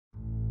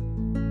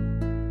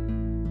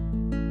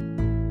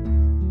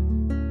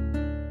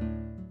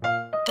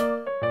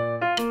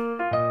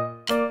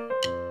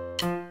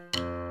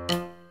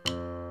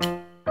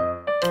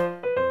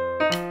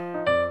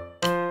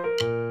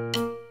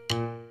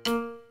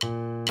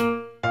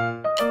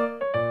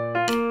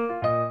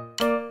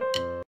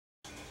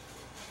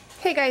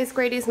Hey guys,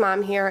 Grady's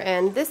mom here,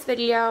 and this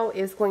video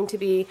is going to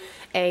be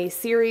a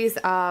series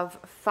of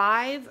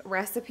 5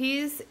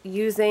 recipes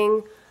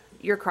using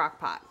your crock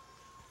pot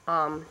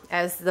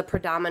as the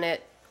predominant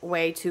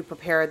way to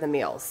prepare the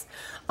meals.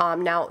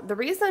 Now, the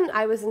reason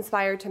I was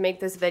inspired to make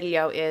this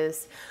video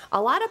is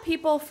a lot of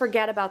people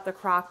forget about the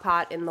crock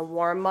pot in the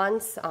warm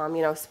months,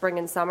 you know, spring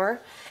and summer,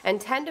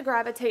 and tend to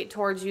gravitate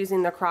towards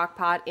using the crock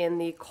pot in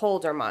the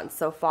colder months,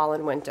 so fall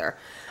and winter.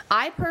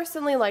 I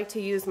personally like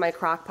to use my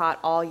crock pot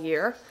all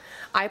year.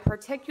 I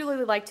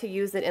particularly like to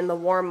use it in the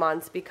warm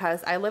months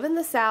because I live in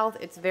the South,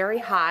 it's very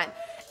hot,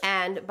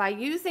 and by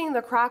using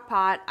the crock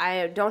pot,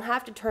 I don't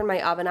have to turn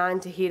my oven on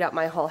to heat up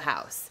my whole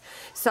house.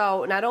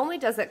 So not only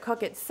does it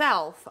cook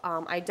itself,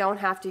 I don't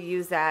have to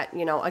use that,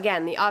 you know,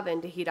 again, the oven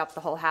to heat up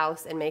the whole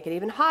house and make it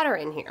even hotter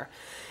in here.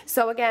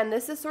 So again,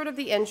 this is sort of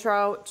the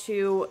intro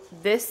to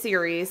this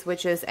series,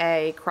 which is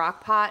a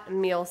crock pot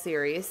meal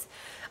series.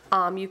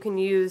 You can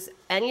use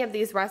any of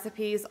these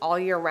recipes all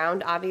year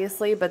round,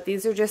 obviously, but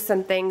these are just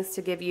some things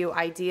to give you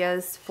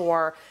ideas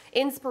for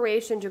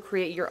inspiration to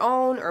create your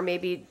own, or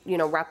maybe, you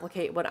know,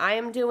 replicate what I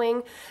am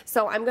doing.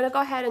 So I'm going to go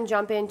ahead and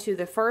jump into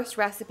the first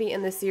recipe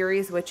in the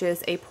series, which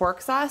is a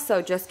pork sauce,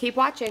 so just keep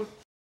watching.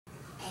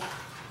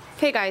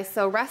 Okay guys,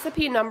 so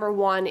recipe number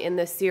 1 in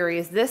this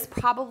series, this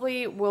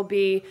probably will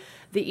be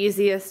the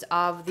easiest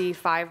of the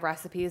 5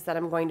 recipes that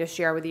I'm going to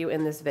share with you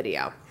in this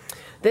video.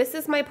 This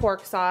is my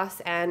pork sauce,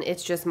 and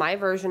it's just my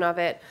version of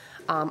it.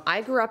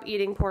 I grew up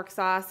eating pork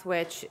sauce,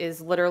 which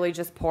is literally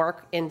just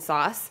pork in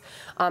sauce.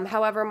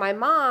 However, my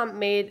mom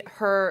made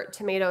her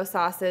tomato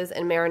sauces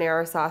and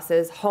marinara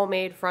sauces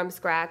homemade from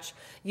scratch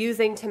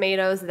using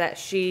tomatoes that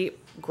she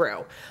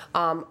grew.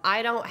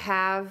 I don't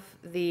have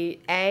the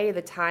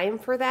time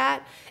for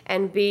that,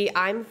 and B,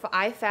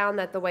 I found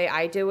that the way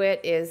I do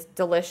it is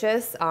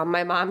delicious.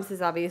 My mom's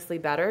is obviously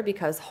better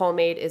because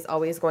homemade is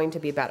always going to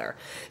be better.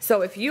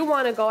 So if you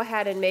want to go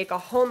ahead and make a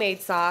homemade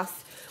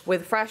sauce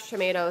with fresh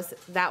tomatoes,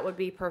 that would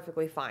be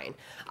perfectly fine.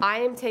 I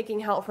am taking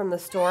help from the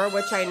store,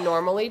 which I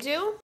normally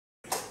do.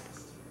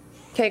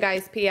 Okay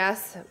guys,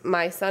 P.S.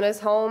 my son is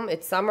home,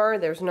 it's summer,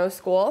 there's no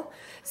school,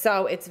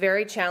 so it's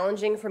very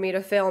challenging for me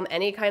to film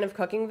any kind of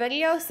cooking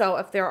video. So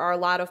if there are a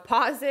lot of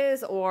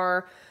pauses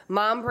or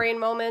mom brain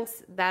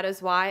moments, that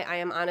is why. I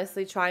am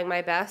honestly trying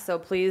my best, so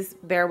please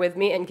bear with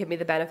me and give me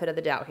the benefit of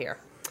the doubt here.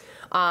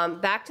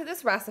 Back to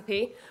this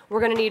recipe,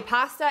 we're going to need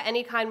pasta,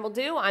 any kind will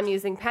do. I'm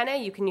using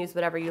penne, you can use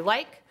whatever you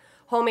like.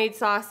 Homemade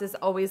sauce is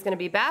always going to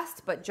be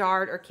best, but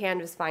jarred or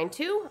canned is fine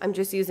too. I'm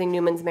just using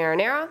Newman's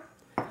marinara.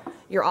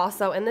 You're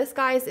also, and this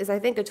guys is I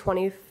think a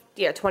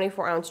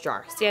 24 ounce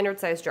jar, standard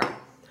size jar.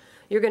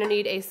 You're going to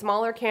need a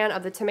smaller can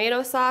of the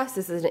tomato sauce.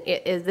 This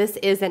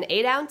is an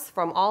 8 ounce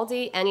from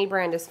Aldi, any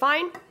brand is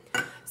fine.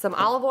 Some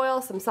olive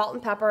oil, some salt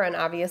and pepper, and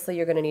obviously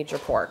you're going to need your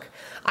pork.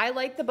 I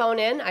like the bone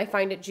in. I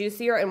find it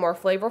juicier and more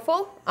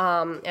flavorful,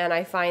 and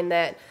I find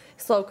that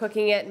slow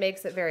cooking it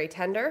makes it very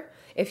tender.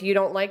 If you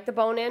don't like the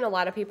bone in, a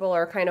lot of people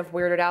are kind of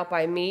weirded out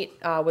by meat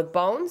with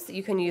bones.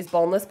 You can use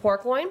boneless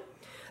pork loin.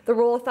 The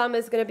rule of thumb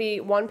is going to be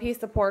 1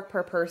 piece of pork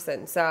per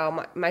person.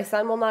 So my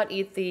son will not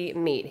eat the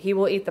meat. He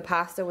will eat the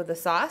pasta with the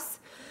sauce.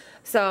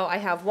 So I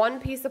have 1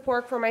 piece of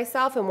pork for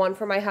myself and 1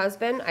 for my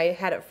husband. I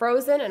had it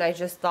frozen and I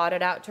just thawed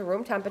it out to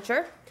room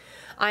temperature.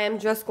 I am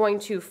just going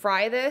to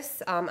fry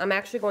this. I'm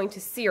actually going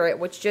to sear it,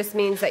 which just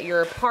means that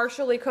you're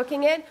partially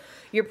cooking it.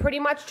 You're pretty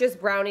much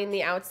just browning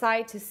the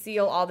outside to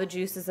seal all the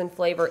juices and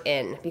flavor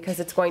in,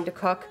 because it's going to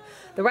cook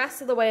the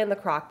rest of the way in the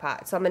crock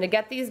pot. So I'm going to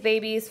get these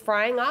babies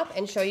frying up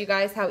and show you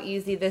guys how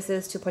easy this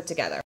is to put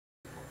together.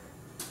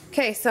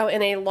 Okay, so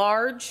in a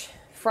large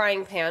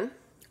frying pan,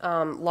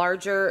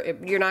 larger,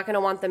 you're not going to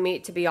want the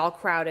meat to be all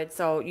crowded,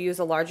 so use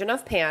a large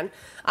enough pan.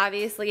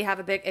 Obviously,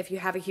 if you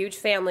have a huge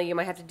family, you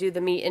might have to do the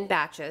meat in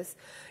batches.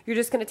 You're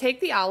just going to take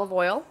the olive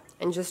oil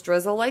and just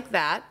drizzle like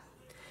that,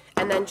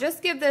 and then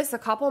just give this a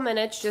couple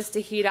minutes just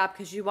to heat up,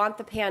 because you want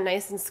the pan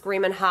nice and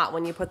screaming hot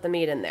when you put the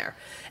meat in there.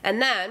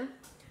 And then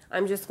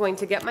I'm just going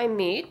to get my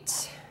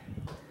meat,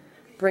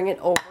 bring it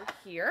over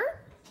here.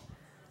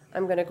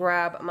 I'm going to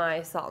grab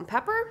my salt and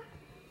pepper.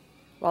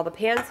 While the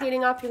pan's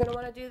heating up, you're going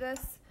to want to do this.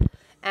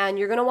 And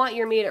you're going to want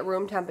your meat at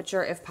room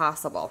temperature if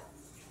possible.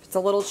 If it's a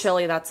little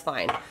chilly, that's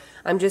fine.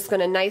 I'm just going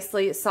to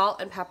nicely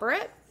salt and pepper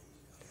it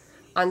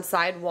on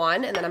side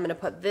 1, and then I'm going to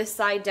put this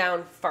side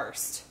down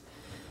first.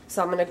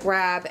 So I'm going to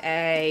grab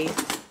a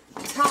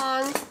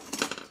tongs,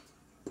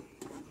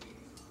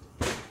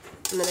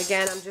 and then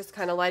again, I'm just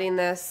kind of letting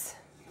this,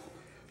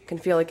 you can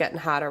feel it getting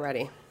hot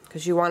already,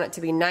 because you want it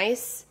to be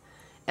nice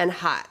and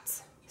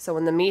hot. So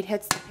when the meat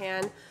hits the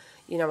pan,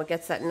 you know, it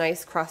gets that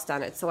nice crust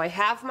on it. So I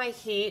have my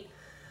heat,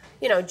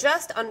 you know,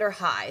 just under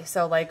high.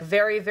 So like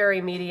very,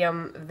 very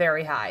medium,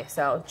 very high.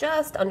 So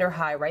just under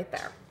high right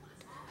there.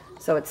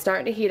 So it's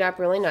starting to heat up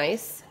really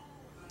nice.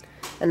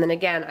 And then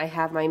again, I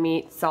have my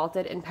meat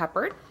salted and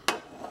peppered.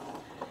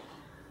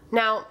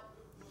 Now,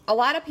 a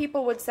lot of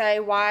people would say,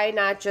 why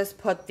not just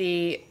put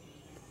the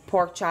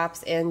pork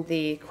chops in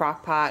the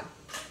crock pot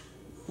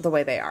the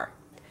way they are?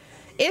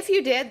 If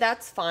you did,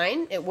 that's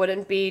fine. It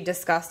wouldn't be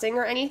disgusting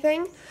or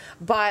anything.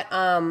 But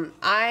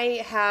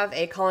I have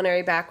a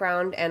culinary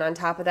background, and on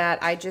top of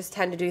that, I just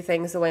tend to do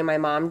things the way my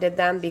mom did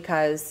them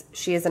because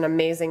she is an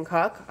amazing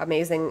cook,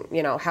 amazing,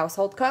 you know,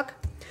 household cook.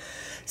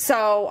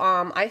 So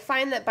I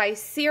find that by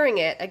searing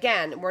it,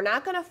 again, we're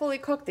not going to fully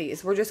cook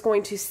these. We're just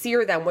going to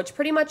sear them, which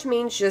pretty much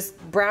means just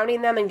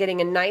browning them and getting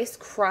a nice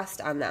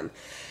crust on them.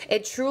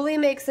 It truly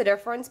makes a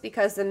difference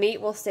because the meat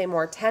will stay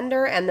more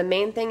tender, and the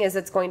main thing is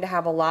it's going to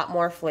have a lot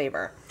more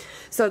flavor.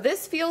 So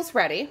this feels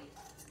ready.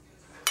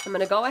 I'm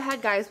going to go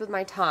ahead, guys, with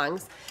my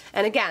tongs.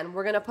 And again,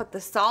 we're going to put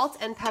the salt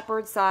and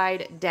peppered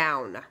side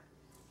down.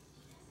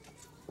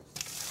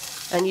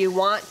 And you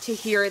want to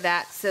hear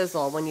that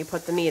sizzle when you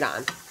put the meat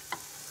on.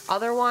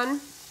 Other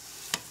one,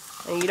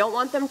 and you don't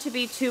want them to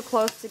be too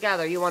close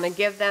together. You want to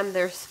give them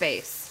their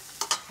space,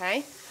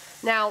 okay?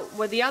 Now,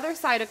 with the other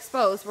side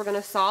exposed, we're going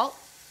to salt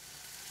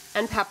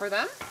and pepper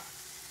them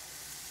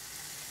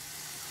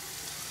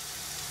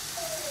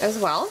as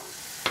well.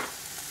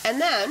 And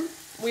then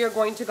we are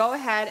going to go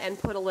ahead and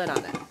put a lid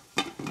on it,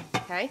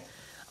 okay?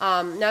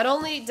 Not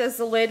only does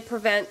the lid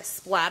prevent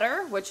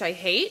splatter, which I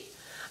hate,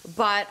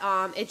 but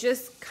it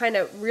just kind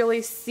of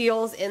really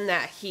seals in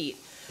that heat.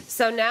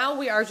 So now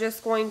we are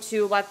just going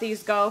to let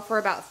these go for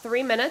about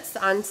 3 minutes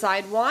on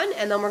side one,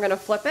 and then we're going to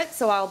flip it.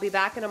 So I'll be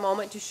back in a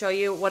moment to show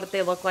you what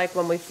they look like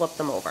when we flip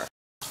them over.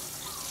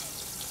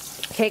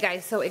 Okay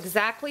guys, so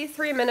exactly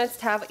 3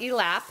 minutes have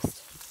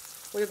elapsed.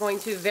 We're going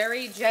to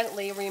very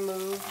gently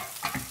remove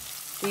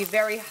the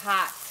very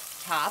hot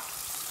top,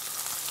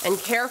 and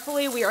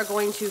carefully we are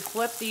going to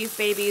flip these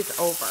babies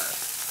over.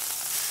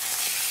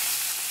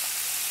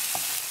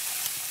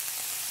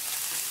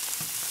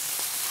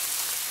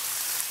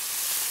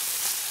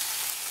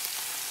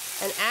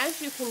 And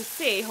as you can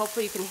see,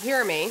 hopefully you can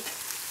hear me,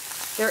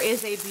 there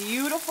is a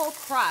beautiful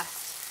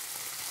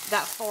crust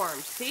that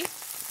formed. See?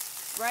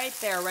 Right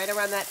there, right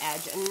around that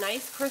edge. A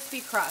nice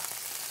crispy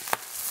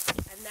crust.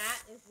 And that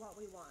is what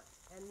we want.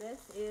 And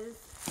this is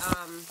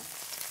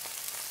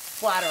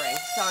flattering.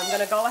 So I'm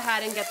going to go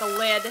ahead and get the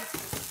lid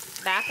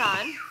back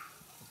on,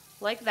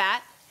 like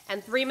that.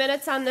 And 3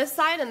 minutes on this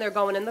side, and they're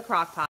going in the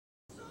crock pot.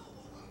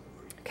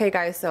 Okay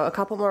guys, so a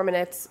couple more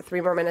minutes, 3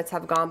 more minutes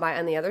have gone by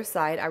on the other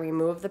side. I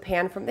removed the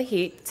pan from the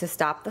heat to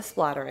stop the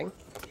splattering.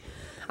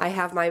 I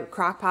have my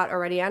crock pot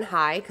already on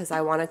high because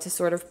I wanted to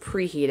sort of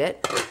preheat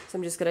it. So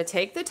I'm just going to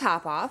take the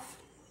top off.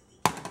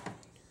 I'm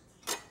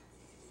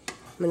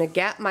going to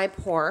get my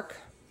pork.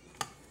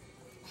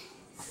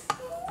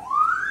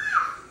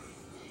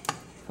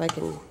 If I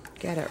can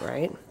get it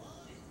right.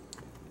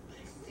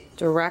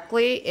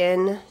 Directly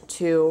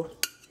into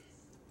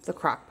the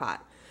crock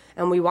pot.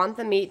 And we want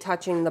the meat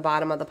touching the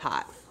bottom of the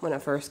pot when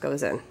it first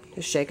goes in,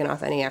 just shaking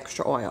off any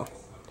extra oil.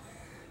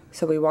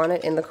 So we want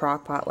it in the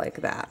crock pot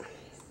like that.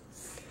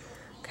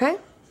 Okay,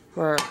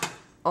 we're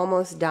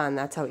almost done.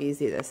 That's how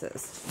easy this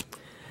is.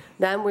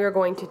 Then we are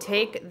going to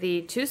take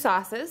the two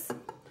sauces.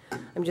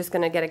 I'm just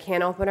going to get a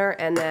can opener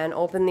and then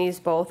open these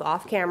both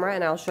off camera,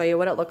 and I'll show you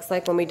what it looks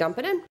like when we dump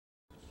it in.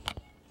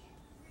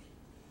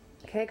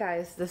 Okay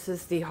guys, this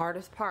is the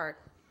hardest part.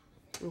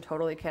 I'm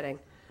totally kidding.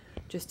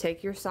 Just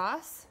take your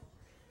sauce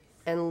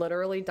and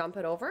literally dump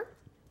it over.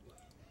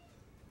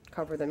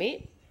 Cover the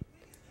meat.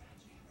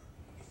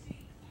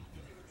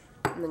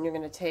 And then you're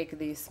going to take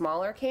the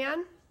smaller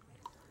can,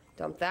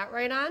 dump that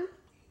right on.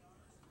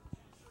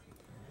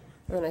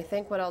 And then I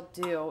think what I'll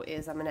do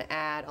is I'm going to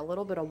add a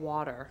little bit of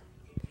water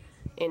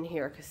in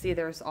here, because see,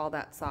 there's all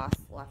that sauce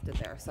left in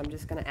there. So I'm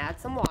just going to add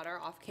some water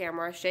off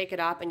camera, shake it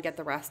up, and get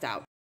the rest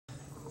out.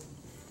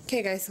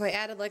 Okay guys, so I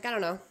added, like, I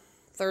don't know,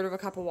 1/3 of a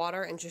cup of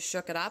water and just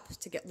shook it up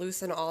to get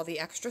loosen all the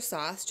extra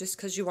sauce, just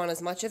because you want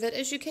as much of it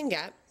as you can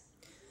get.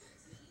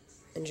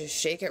 And just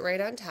shake it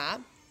right on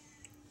top.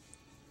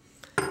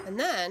 And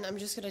then I'm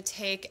just going to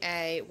take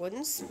a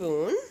wooden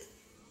spoon.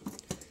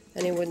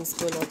 Any wooden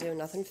spoon will do,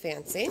 nothing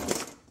fancy.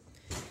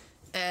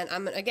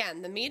 And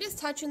again, the meat is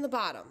touching the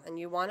bottom, and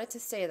you want it to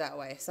stay that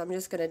way. So I'm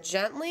just going to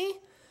gently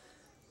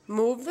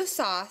move the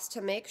sauce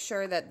to make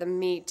sure that the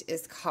meat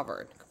is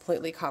covered,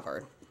 completely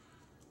covered.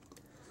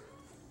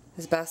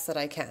 As best that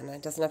I can.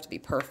 It doesn't have to be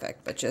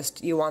perfect, but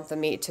just you want the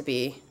meat to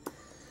be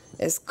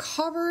as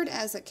covered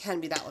as it can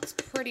be. That looks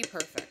pretty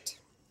perfect.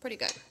 Pretty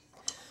good.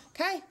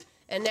 Okay,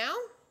 and now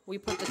we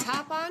put the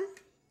top on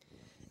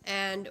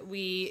and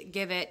we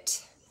give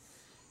it,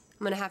 I'm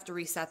going to have to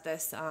reset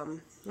this.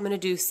 I'm going to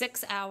do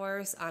 6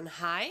 hours on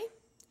high,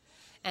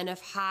 and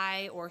if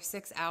high or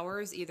 6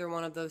 hours, either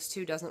one of those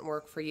two doesn't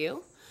work for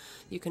you,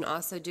 you can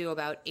also do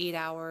about 8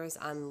 hours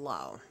on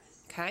low.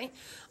 Okay,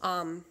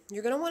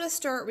 you're going to want to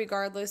stir it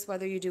regardless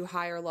whether you do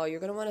high or low.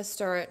 You're going to want to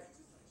stir it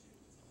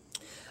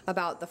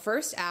about the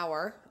first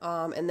hour,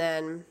 and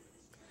then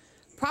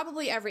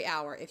probably every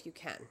hour if you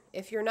can.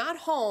 If you're not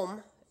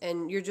home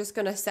and you're just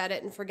going to set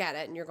it and forget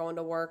it and you're going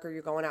to work or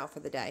you're going out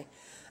for the day,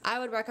 I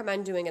would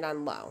recommend doing it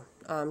on low,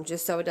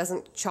 just so it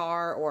doesn't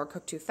char or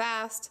cook too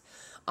fast.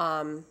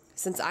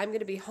 Since I'm going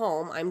to be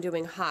home, I'm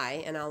doing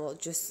high, and I will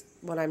just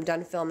when I'm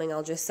done filming,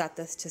 I'll just set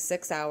this to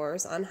 6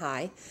 hours on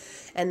high,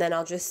 and then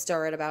I'll just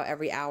stir it about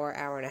every hour,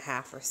 hour and a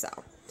half or so.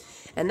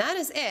 And that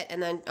is it.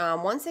 And then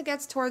once it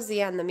gets towards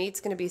the end, the meat's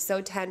going to be so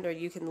tender,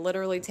 you can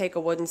literally take a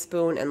wooden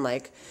spoon and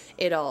like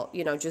it'll,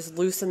 you know, just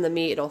loosen the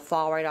meat. It'll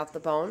fall right off the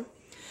bone.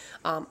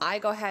 I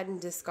go ahead and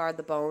discard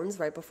the bones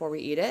right before we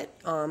eat it.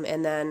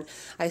 And then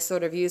I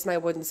sort of use my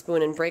wooden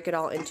spoon and break it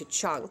all into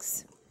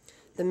chunks,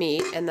 the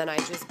meat. And then I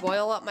just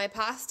boil up my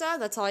pasta.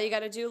 That's all you got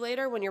to do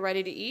later when you're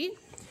ready to eat,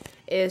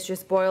 is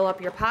just boil up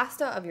your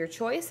pasta of your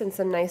choice in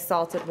some nice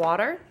salted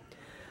water.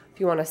 If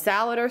you want a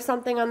salad or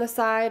something on the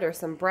side or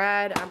some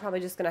bread, I'm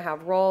probably just going to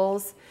have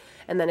rolls.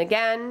 And then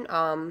again,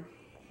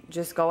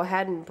 just go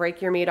ahead and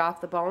break your meat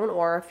off the bone,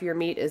 or if your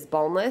meat is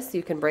boneless,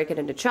 you can break it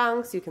into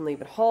chunks, you can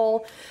leave it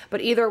whole.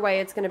 But either way,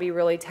 it's going to be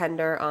really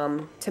tender.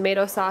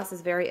 Tomato sauce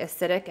is very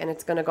acidic, and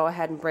it's going to go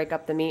ahead and break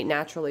up the meat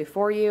naturally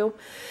for you.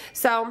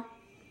 So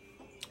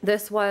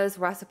this was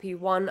recipe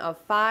 1 of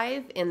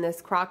 5 in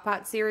this crock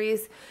pot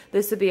series.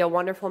 This would be a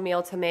wonderful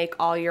meal to make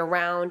all year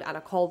round on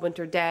a cold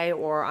winter day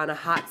or on a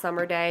hot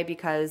summer day,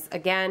 because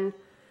again,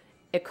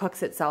 it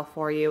cooks itself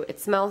for you. It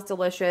smells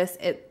delicious.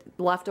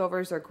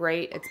 Leftovers are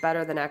great. It's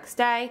better the next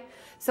day.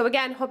 So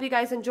again, hope you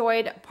guys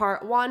enjoyed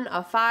part 1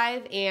 of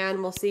 5,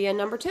 and we'll see you in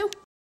number 2.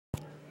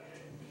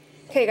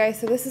 Okay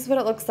guys, so this is what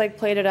it looks like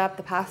plated up.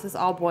 The pasta's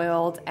all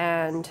boiled,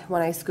 and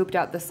when I scooped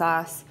out the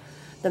sauce,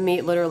 the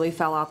meat literally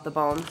fell off the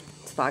bone.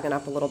 It's fogging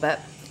up a little bit.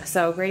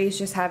 So Grady's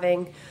just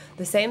having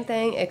the same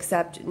thing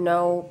except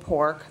no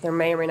pork. There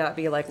may or may not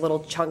be like little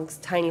chunks,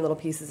 tiny little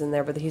pieces in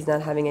there, but he's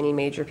not having any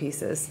major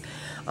pieces.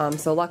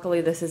 So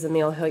luckily this is a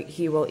meal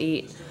he will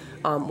eat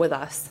with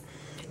us.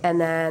 And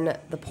then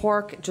the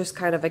pork just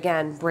kind of,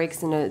 again,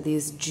 breaks into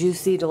these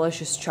juicy,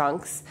 delicious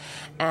chunks,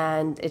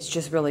 and it's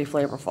just really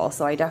flavorful.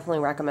 So I definitely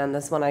recommend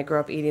this one. I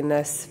grew up eating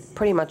this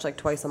pretty much like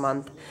twice a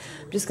month.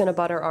 I'm just going to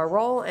butter our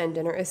roll, and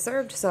dinner is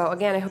served. So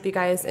again, I hope you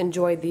guys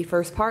enjoyed the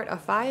first part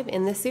of 5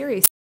 in this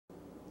series.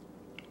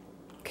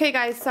 Okay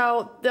guys,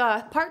 so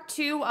the part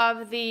 2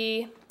 of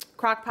the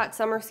Crockpot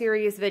Summer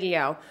Series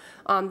video.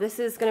 This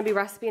is going to be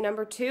recipe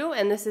number 2,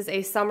 and this is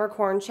a summer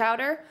corn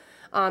chowder.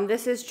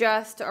 This is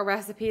just a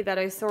recipe that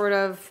I sort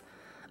of,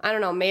 I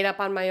don't know, made up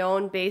on my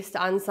own based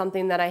on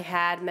something that I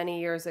had many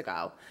years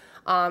ago.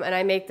 And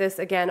I make this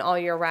again all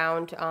year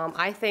round.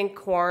 I think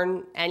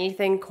corn,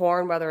 anything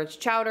corn, whether it's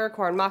chowder,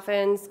 corn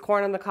muffins,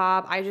 corn on the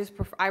cob,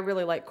 I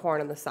really like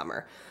corn in the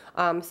summer.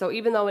 So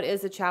even though it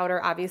is a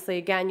chowder, obviously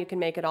again you can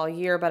make it all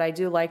year, but I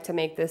do like to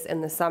make this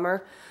in the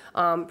summer.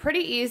 Pretty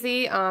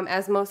easy,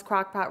 as most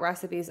crockpot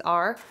recipes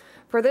are.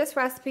 For this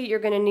recipe, you're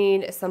going to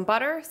need some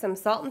butter, some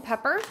salt and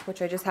pepper,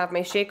 which I just have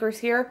my shakers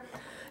here.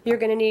 You're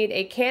going to need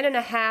a 1.5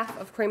 cans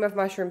of cream of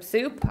mushroom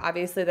soup.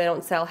 Obviously, they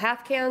don't sell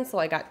half cans, so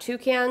I got 2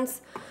 cans.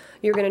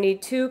 You're going to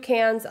need 2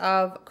 cans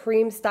of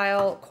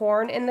cream-style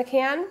corn in the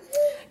can.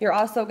 You're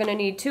also going to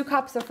need 2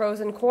 cups of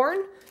frozen corn.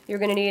 You're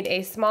going to need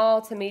a small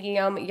to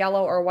medium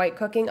yellow or white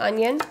cooking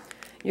onion.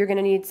 You're going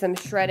to need some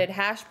shredded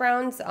hash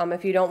browns.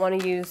 If you don't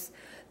want to use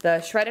the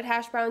shredded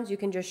hash browns, you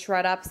can just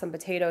shred up some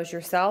potatoes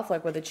yourself,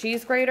 like with a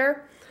cheese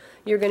grater.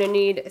 You're going to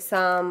need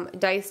some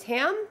diced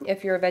ham.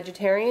 If you're a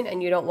vegetarian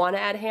and you don't want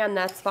to add ham,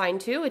 that's fine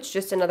too. It's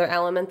just another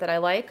element that I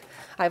like.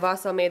 I've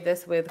also made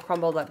this with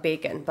crumbled up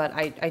bacon, but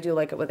I do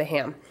like it with a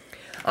ham.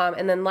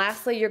 And then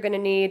lastly, you're going to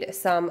need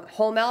some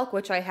whole milk,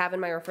 which I have in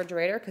my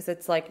refrigerator because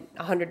it's like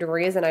 100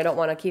 degrees and I don't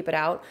want to keep it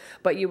out.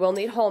 But you will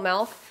need whole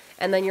milk.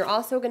 And then you're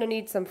also going to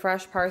need some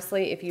fresh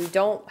parsley. If you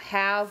don't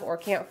have or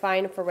can't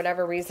find, for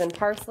whatever reason,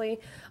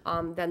 parsley,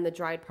 then the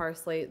dried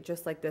parsley,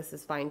 just like this,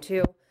 is fine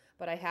too.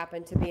 But I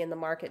happened to be in the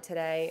market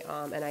today,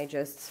 and I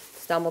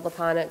just stumbled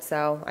upon it,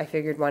 so I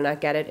figured why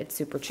not get it. It's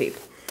super cheap.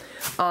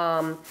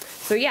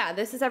 So yeah,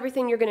 this is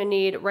everything you're going to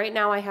need. Right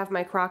now I have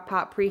my crock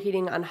pot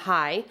preheating on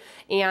high,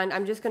 and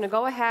I'm just going to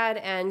go ahead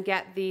and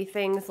get the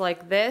things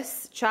like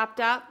this chopped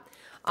up.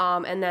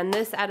 And then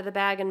this out of the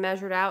bag and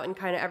measured out, and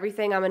kind of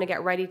everything I'm going to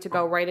get ready to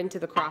go right into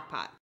the crock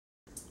pot.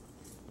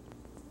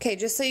 Okay,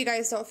 just so you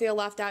guys don't feel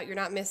left out, you're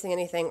not missing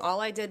anything.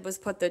 All I did was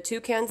put the 2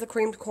 cans of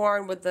creamed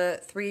corn with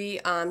the 3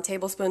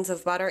 tablespoons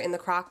of butter in the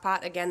crock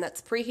pot. Again,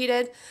 that's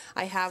preheated.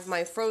 I have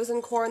my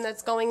frozen corn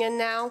that's going in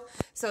now.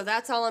 So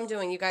that's all I'm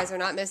doing. You guys are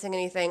not missing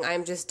anything.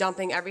 I'm just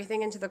dumping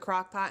everything into the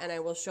crock pot, and I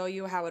will show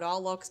you how it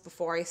all looks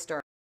before I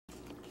stir.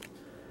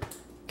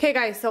 Okay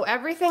guys, so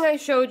everything I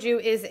showed you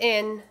is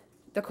in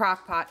the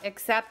crock pot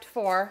except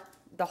for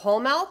the whole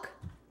milk,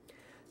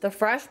 the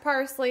fresh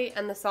parsley,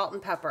 and the salt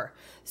and pepper.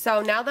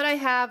 So now that I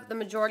have the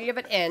majority of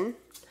it in,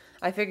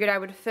 I figured I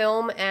would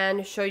film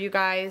and show you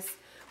guys.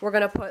 We're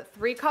going to put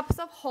 3 cups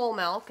of whole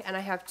milk, and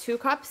I have 2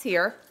 cups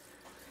here.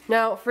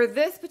 Now for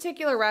this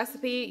particular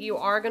recipe, you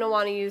are going to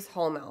want to use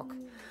whole milk.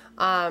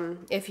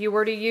 If you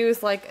were to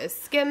use like a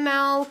skim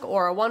milk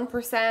or a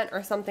 1%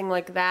 or something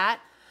like that,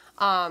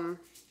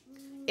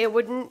 it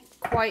wouldn't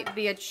quite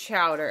be a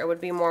chowder. It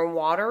would be more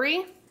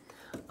watery.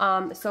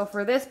 So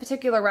for this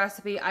particular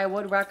recipe, I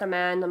would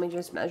recommend, let me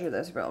just measure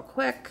this real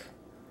quick.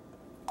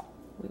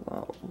 We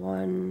want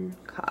 1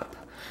 cup.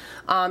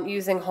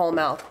 using whole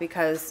milk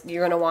because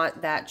you're going to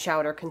want that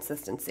chowder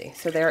consistency.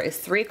 So there is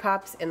 3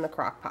 cups in the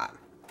crock pot.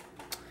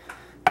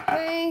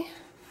 Okay,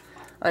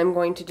 I'm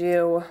going to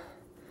do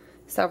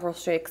several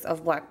shakes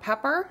of black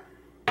pepper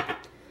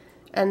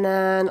and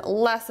then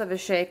less of a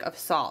shake of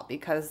salt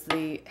because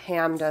the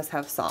ham does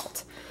have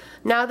salt.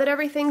 Now that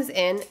everything's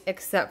in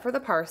except for the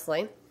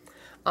parsley,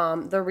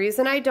 the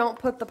reason I don't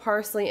put the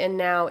parsley in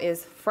now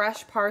is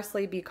fresh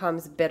parsley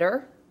becomes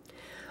bitter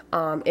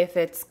if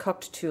it's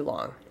cooked too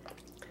long.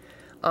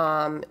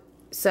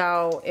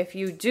 So if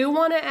you do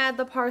want to add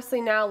the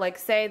parsley now, like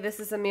say this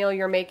is a meal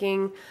you're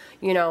making,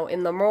 you know,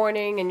 in the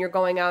morning and you're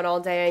going out all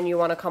day and you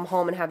want to come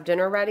home and have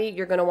dinner ready,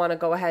 you're going to want to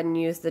go ahead and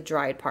use the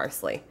dried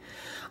parsley.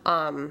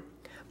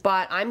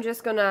 But I'm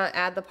just going to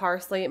add the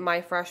parsley,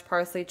 my fresh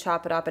parsley,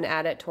 chop it up and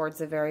add it towards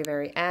the very,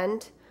 very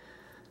end.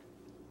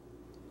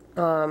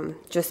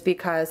 Just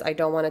because I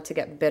don't want it to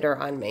get bitter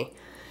on me.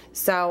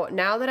 So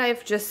now that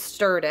I've just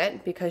stirred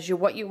it, because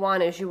what you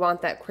want is you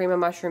want that cream of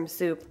mushroom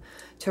soup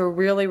to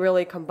really,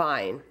 really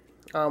combine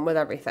with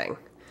everything.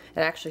 It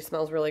actually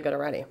smells really good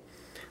already.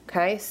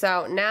 Okay,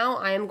 so now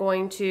I am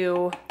going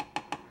to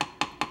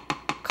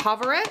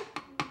cover it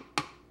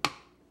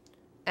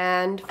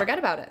and forget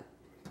about it.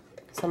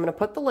 So I'm going to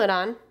put the lid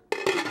on.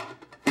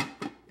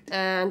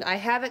 And I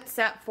have it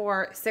set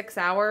for 6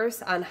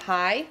 hours on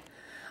high.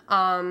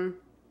 I'm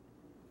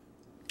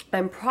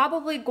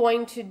probably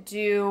going to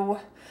do,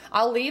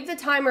 I'll leave the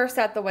timer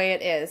set the way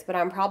it is, but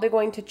I'm probably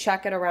going to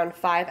check it around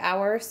 5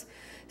 hours.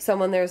 So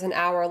when there's an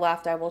hour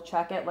left, I will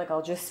check it. Like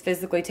I'll just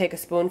physically take a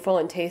spoonful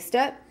and taste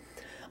it.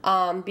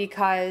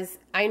 Because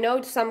I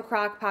know some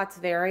crock pots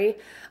vary.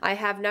 I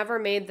have never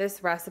made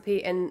this recipe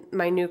in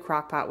my new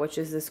crock pot, which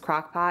is this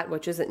crock pot,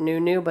 which isn't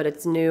new, but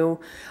it's new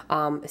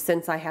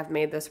since I have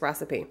made this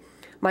recipe.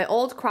 My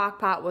old crock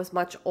pot was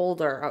much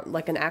older,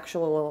 like an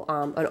actual,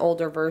 an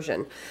older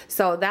version.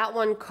 So that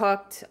one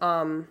cooked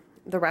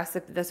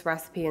this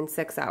recipe in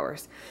 6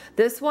 hours.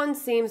 This one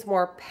seems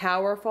more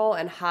powerful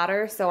and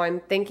hotter, so I'm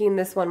thinking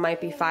this one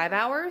might be 5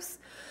 hours.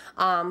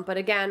 But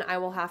again, I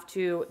will have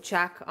to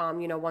check,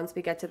 you know, once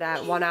we get to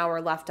that 1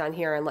 hour left on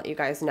here and let you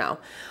guys know.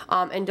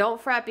 And don't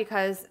fret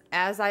because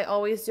as I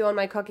always do on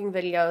my cooking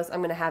videos, I'm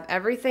going to have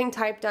everything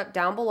typed up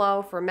down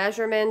below for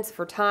measurements,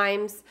 for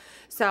times.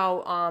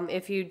 So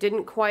if you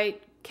didn't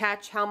quite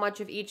catch how much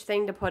of each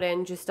thing to put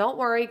in, just don't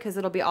worry because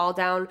it'll be all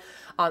down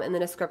in the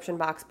description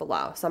box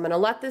below. So I'm going to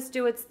let this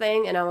do its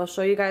thing and I will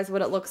show you guys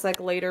what it looks like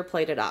later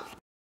plated up.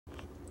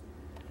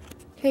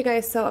 Okay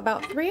guys, so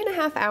about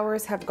 3.5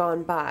 hours have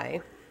gone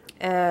by.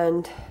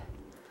 And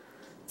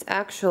it's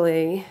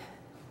actually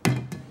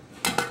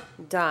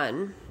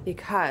done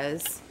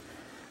because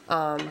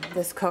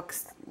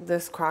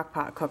this crock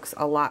pot cooks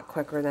a lot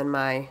quicker than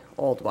my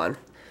old one.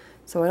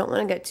 So I don't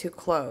want to get too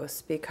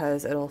close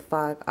because it'll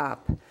fog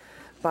up.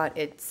 But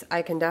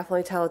I can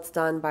definitely tell it's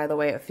done by the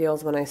way it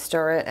feels when I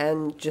stir it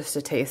and just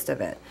a taste of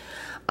it.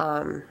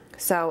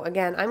 So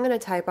again, I'm going to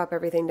type up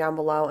everything down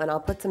below and I'll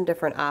put some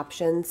different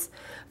options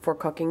for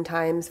cooking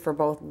times for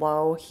both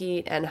low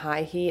heat and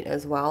high heat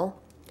as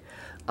well.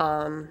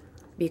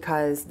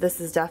 Because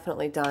this is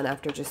definitely done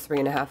after just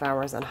 3.5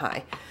 hours on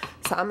high.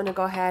 So I'm going to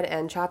go ahead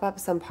and chop up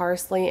some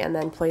parsley and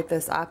then plate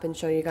this up and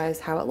show you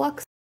guys how it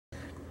looks.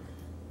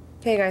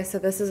 Okay guys, so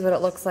this is what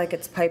it looks like.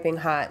 It's piping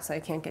hot, so I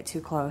can't get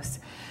too close.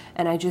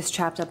 And I just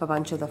chopped up a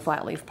bunch of the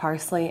flat leaf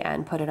parsley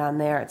and put it on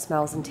there. It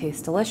smells and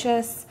tastes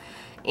delicious.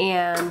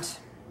 And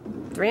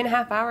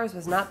 3.5 hours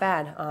was not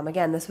bad.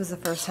 Again, this was the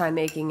first time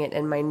making it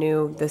in my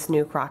this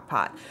new crock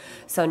pot.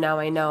 So now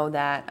I know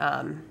that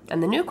in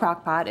the new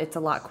crock pot, it's a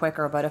lot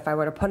quicker, but if I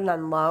were to put it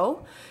on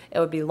low, it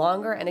would be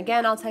longer. And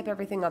again, I'll type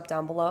everything up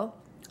down below.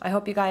 I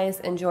hope you guys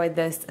enjoyed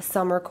this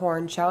summer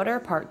corn chowder,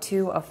 part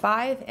 2 of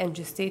 5, and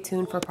just stay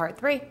tuned for part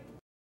 3.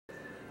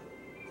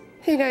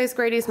 Hey guys,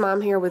 Grady's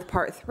mom here with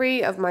part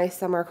 3 of my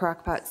summer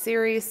crock pot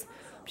series.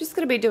 I'm just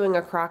going to be doing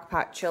a crock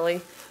pot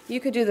chili. You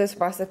could do this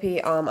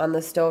recipe on the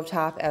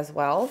stovetop as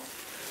well.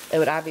 It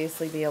would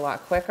obviously be a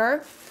lot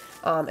quicker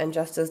and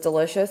just as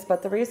delicious,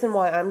 but the reason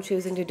why I'm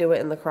choosing to do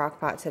it in the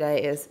crock pot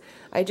today is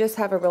I just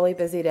have a really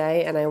busy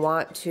day and I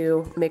want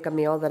to make a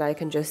meal that I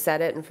can just set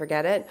it and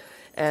forget it,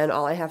 and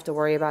all I have to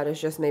worry about is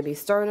just maybe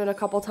stirring it a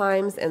couple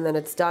times and then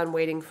it's done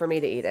waiting for me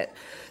to eat it.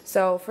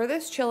 So for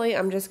this chili,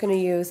 I'm just going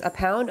to use a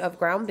pound of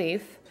ground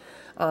beef.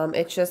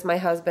 It's just my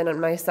husband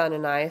and my son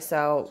and I,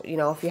 so, you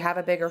know, if you have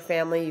a bigger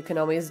family, you can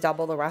always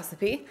double the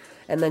recipe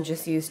and then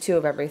just use 2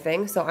 of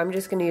everything. So I'm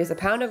just going to use a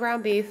pound of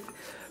ground beef.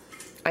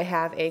 I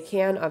have a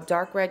can of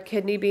dark red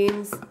kidney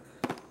beans.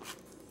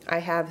 I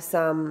have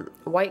some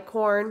white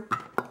corn.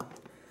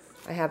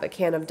 I have a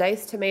can of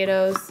diced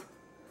tomatoes.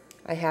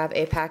 I have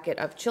a packet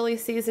of chili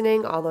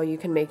seasoning, although you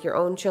can make your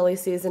own chili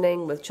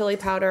seasoning with chili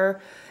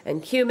powder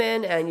and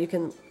cumin, and you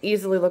can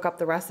easily look up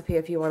the recipe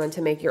if you wanted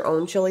to make your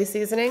own chili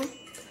seasoning.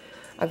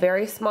 A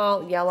very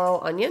small yellow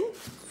onion,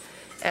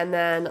 and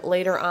then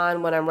later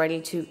on when I'm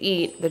ready to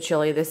eat the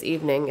chili this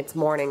evening, it's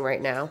morning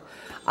right now,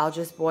 I'll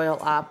just boil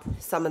up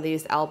some of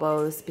these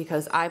elbows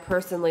because I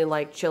personally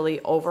like chili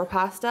over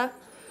pasta.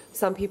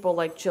 Some people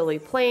like chili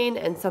plain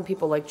and some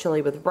people like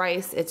chili with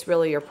rice. It's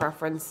really your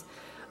preference.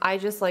 I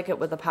just like it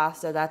with the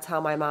pasta. That's how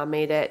my mom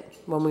made it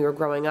when we were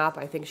growing up.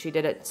 I think she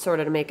did it sort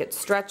of to make it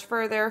stretch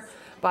further,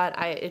 but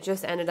it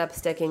just ended up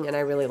sticking and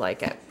I really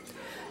like it.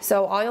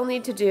 So all you'll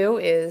need to do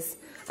is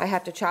I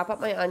have to chop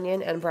up my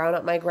onion and brown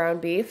up my ground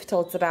beef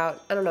till it's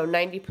about, I don't know,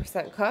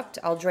 90% cooked.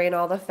 I'll drain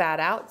all the fat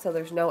out so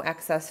there's no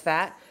excess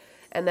fat,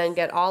 and then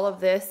get all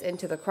of this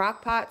into the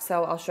crock pot.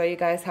 So I'll show you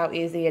guys how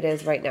easy it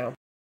is right now.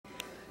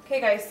 Okay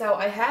guys, so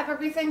I have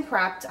everything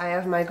prepped. I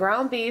have my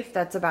ground beef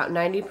that's about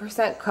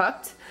 90%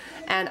 cooked,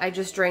 and I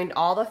just drained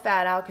all the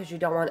fat out because you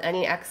don't want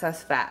any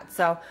excess fat.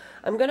 So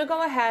I'm gonna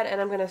go ahead and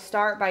I'm gonna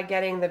start by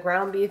getting the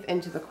ground beef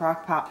into the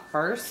crock pot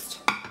first.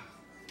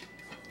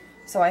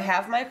 So I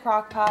have my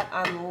crock pot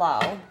on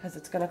low because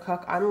it's gonna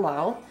cook on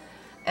low,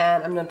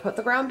 and I'm gonna put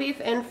the ground beef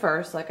in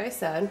first, like I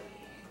said.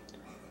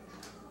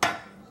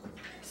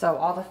 So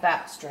all the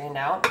fat's drained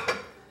out.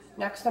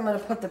 Next, I'm going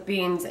to put the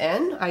beans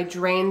in. I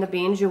drain the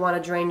beans. You want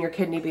to drain your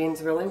kidney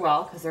beans really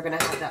well because they're going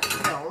to have that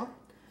film.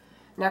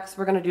 Next,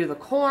 we're going to do the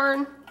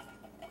corn,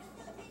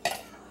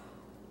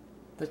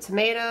 the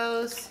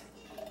tomatoes.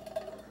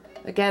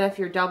 Again, if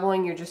you're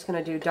doubling, you're just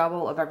going to do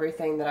double of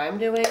everything that I'm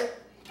doing.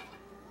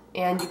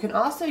 And you can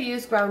also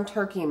use ground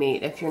turkey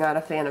meat if you're not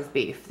a fan of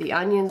beef. The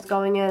onion's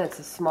going in. It's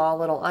a small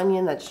little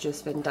onion that's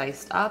just been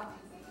diced up.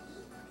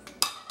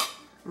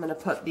 I'm going to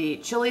put the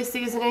chili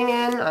seasoning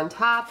in on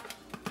top.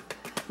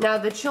 Now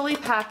the chili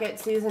packet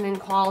seasoning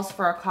calls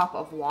for a cup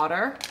of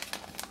water.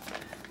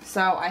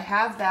 So I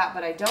have that,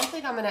 but I don't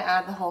think I'm going to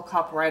add the whole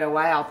cup right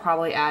away. I'll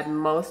probably add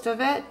most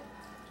of it.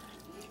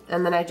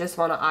 And then I just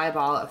want to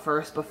eyeball it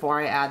first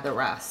before I add the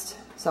rest.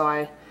 So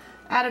I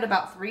added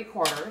about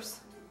 3/4.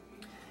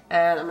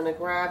 And I'm going to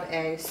grab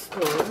a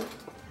spoon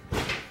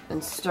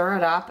and stir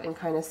it up and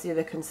kind of see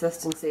the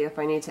consistency if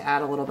I need to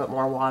add a little bit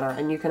more water.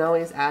 And you can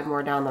always add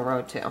more down the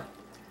road too.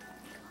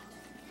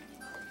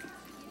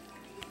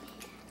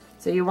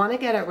 So you want to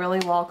get it really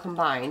well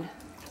combined,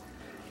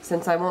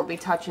 since I won't be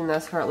touching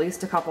this for at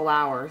least a couple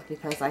hours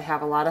because I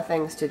have a lot of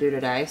things to do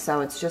today.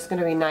 So it's just going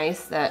to be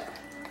nice that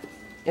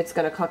it's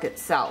going to cook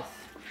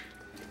itself.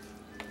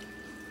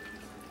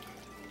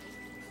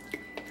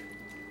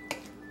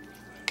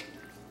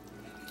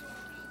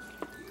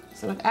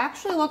 So it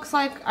actually looks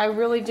like I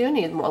really do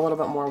need a little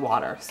bit more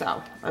water.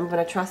 So I'm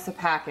going to trust the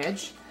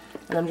package,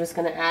 and I'm just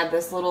going to add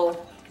this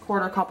little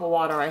 1/4 cup of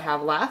water I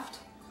have left.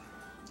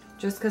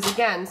 Just because,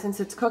 again, since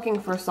it's cooking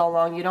for so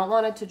long, you don't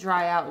want it to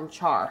dry out and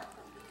char.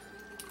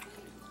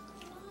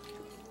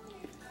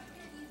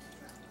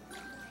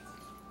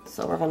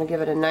 So we're going to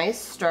give it a nice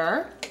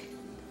stir.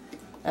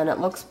 And it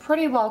looks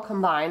pretty well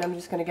combined. I'm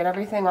just going to get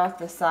everything off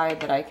the side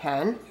that I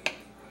can.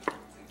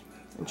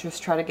 And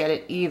just try to get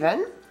it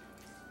even.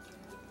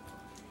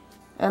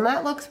 And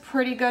that looks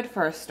pretty good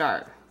for a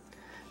start.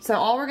 So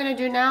all we're going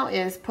to do now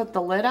is put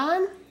the lid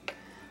on.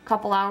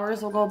 Couple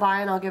hours will go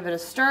by and I'll give it a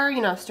stir,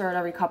 you know, stir it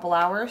every couple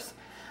hours.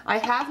 I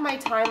have my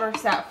timer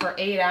set for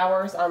 8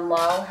 hours on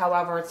low.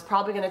 However, it's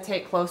probably going to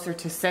take closer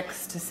to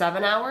 6 to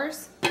 7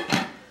 hours.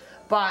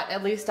 But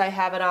at least I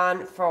have it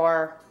on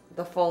for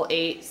the full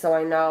 8, so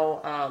I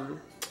know,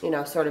 you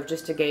know, sort of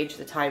just to gauge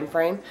the time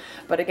frame.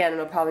 But again,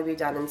 it'll probably be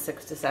done in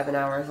 6 to 7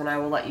 hours, and I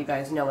will let you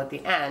guys know at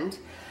the end.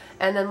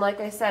 And then,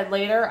 like I said,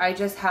 later I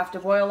just have to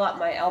boil up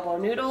my elbow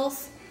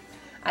noodles.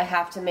 I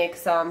have to make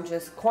some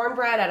just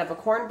cornbread out of a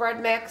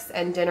cornbread mix,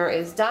 and dinner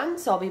is done.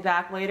 So I'll be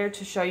back later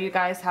to show you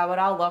guys how it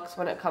all looks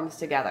when it comes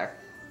together.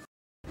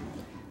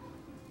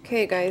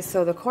 Okay guys,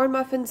 so the corn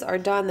muffins are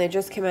done. They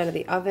just came out of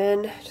the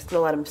oven. Just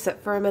gonna let them sit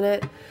for a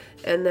minute.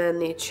 And then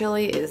the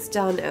chili is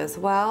done as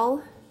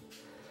well.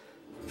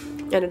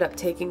 Ended up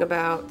taking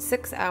about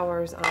 6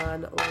 hours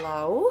on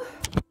low.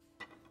 Just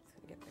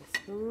gonna get my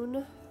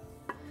spoon.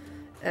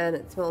 And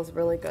it smells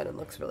really good and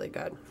looks really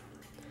good.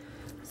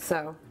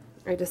 So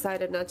I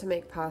decided not to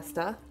make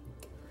pasta,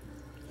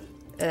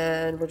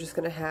 and we're just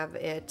going to have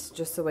it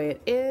just the way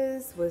it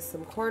is with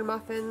some corn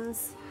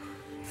muffins,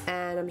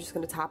 and I'm just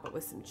going to top it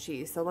with some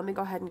cheese. So let me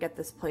go ahead and get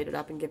this plated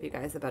up and give you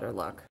guys a better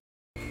look.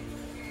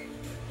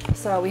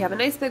 So we have a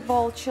nice big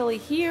bowl of chili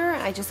here.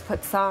 I just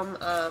put some,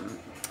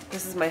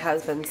 this is my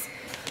husband's,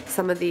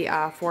 some of the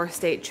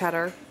 4-state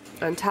cheddar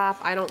on top.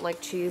 I don't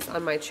like cheese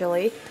on my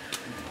chili,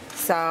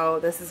 so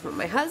this is what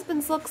my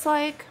husband's looks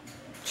like.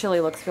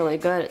 Chili looks really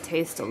good. It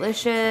tastes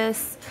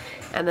delicious.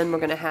 And then we're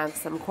going to have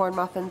some corn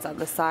muffins on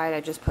the side. I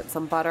just put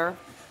some butter,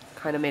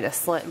 kind of made a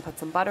slit and put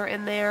some butter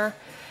in there.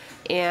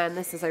 And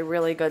this is a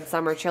really good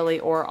summer chili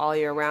or all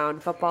year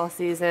round football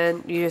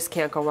season. You just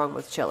can't go wrong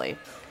with chili.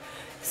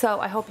 So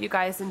I hope you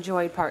guys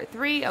enjoyed part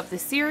 3 of the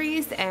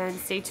series, and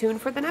stay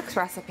tuned for the next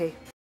recipe.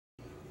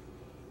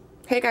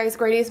 Hey guys,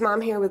 Grady's mom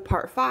here with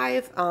part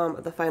 5,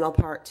 the final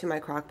part to my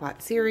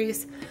crockpot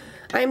series.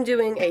 I'm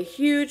doing a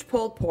huge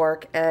pulled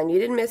pork, and you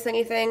didn't miss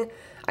anything.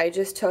 I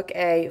just took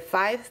a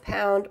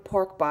 5-pound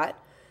pork butt,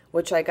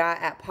 which I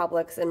got at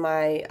Publix in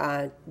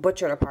my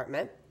butcher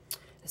department.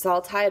 It's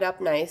all tied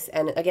up nice,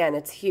 and again,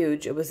 it's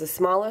huge. It was the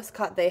smallest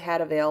cut they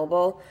had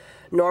available.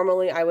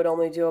 Normally, I would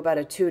only do about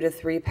a 2 to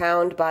 3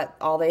 pound, but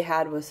all they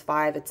had was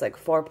 5. It's like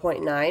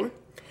 4.9.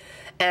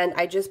 And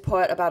I just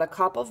put about a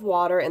cup of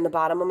water in the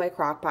bottom of my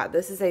crock pot.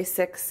 This is a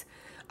 6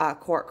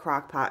 quart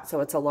crock pot, so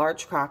it's a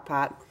large crock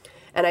pot.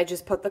 And I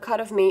just put the cut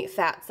of meat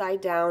fat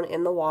side down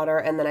in the water,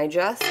 and then I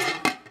just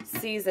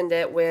seasoned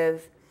it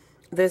with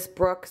this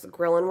Brooks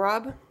Grill and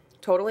Rub.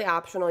 Totally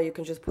optional, you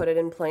can just put it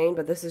in plain,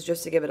 but this is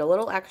just to give it a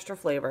little extra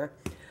flavor.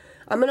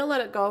 I'm gonna let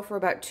it go for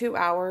about 2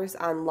 hours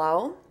on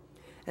low,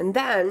 and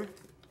then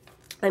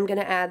I'm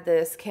gonna add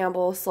this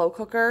Campbell slow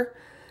cooker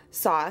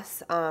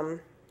sauce,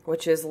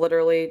 which is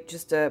literally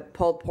just a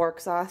pulled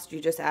pork sauce.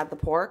 You just add the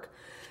pork.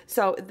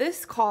 So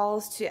this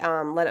calls to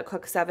let it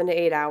cook 7 to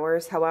 8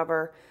 hours.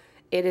 However,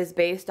 it is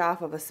based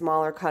off of a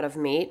smaller cut of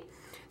meat.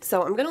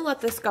 So I'm gonna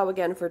let this go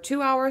again for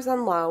 2 hours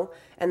on low,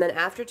 and then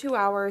after 2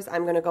 hours,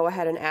 I'm gonna go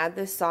ahead and add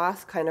this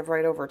sauce kind of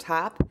right over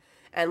top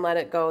and let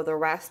it go the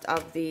rest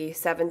of the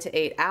 7 to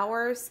 8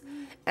 hours.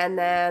 And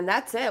then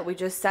that's it. We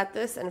just set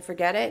this and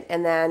forget it.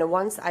 And then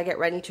once I get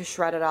ready to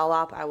shred it all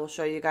up, I will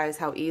show you guys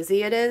how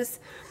easy it is.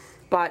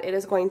 But it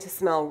is going to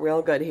smell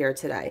real good here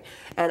today.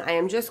 And I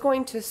am just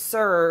going to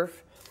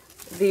serve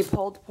the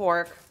pulled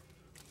pork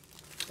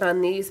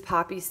on these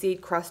poppy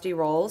seed crusty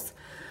rolls.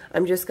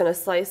 I'm just gonna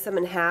slice them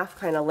in half,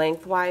 kind of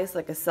lengthwise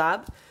like a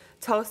sub,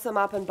 toast them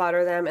up and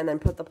butter them, and then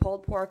put the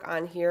pulled pork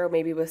on here,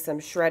 maybe with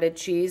some shredded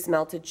cheese,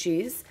 melted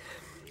cheese.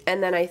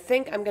 And then I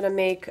think I'm gonna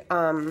make,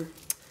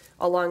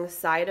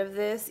 alongside of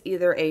this,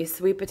 either a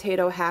sweet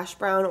potato hash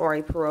brown or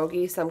a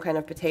pierogi, some kind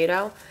of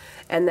potato,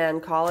 and then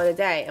call it a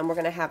day. And we're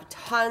gonna have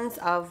tons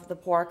of the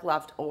pork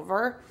left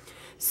over.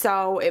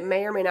 So it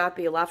may or may not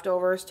be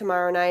leftovers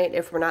tomorrow night.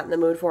 If we're not in the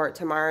mood for it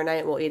tomorrow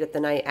night, we'll eat it the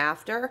night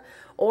after.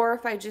 Or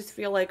if I just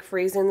feel like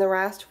freezing the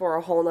rest for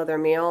a whole nother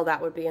meal,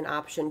 that would be an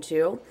option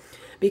too.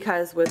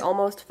 Because with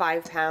almost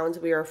 5 pounds,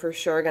 we are for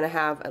sure gonna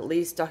have at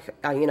least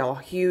a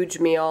huge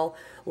meal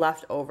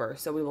left over.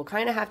 So we will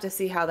kind of have to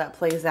see how that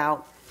plays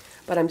out.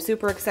 But I'm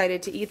super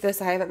excited to eat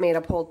this. I haven't made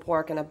a pulled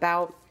pork in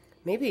about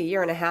maybe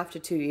 1.5 to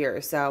 2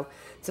 years. So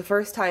it's the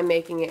first time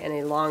making it in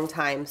a long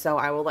time. So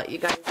I will let you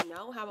guys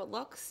know how it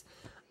looks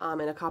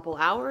in a couple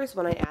hours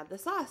when I add the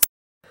sauce.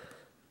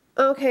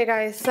 Okay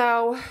guys,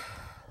 so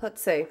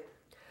let's see.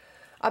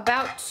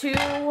 About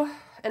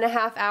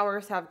 2.5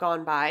 hours have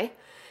gone by,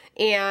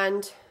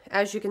 and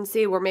as you can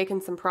see, we're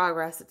making some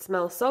progress. It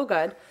smells so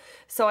good.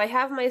 So I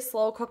have my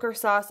slow cooker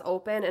sauce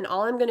open, and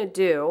all I'm gonna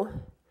do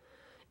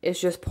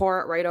is just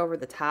pour it right over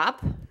the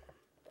top,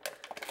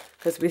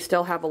 because we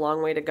still have a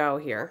long way to go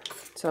here.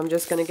 So I'm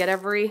just gonna get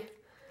every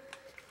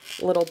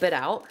little bit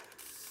out.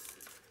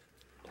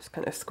 Just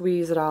kind of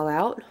squeeze it all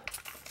out.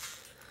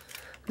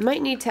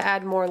 Might need to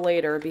add more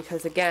later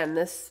because again,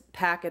 this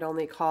packet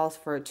only calls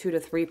for a 2 to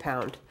 3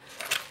 pound,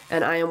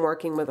 and I am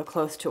working with a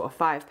close to a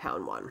 5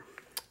 pound one.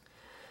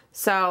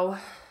 So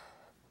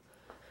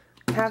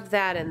have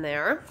that in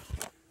there.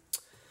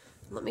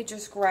 Let me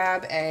just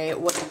grab a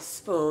wooden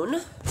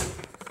spoon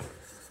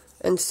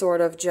and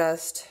sort of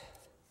just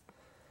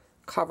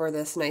cover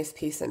this nice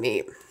piece of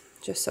meat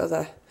just so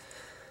the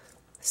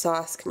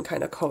sauce can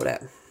kind of coat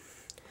it.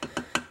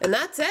 And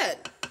that's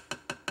it.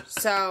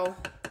 So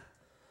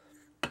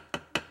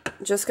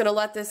I'm just gonna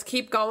let this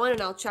keep going, and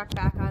I'll check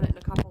back on it in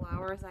a couple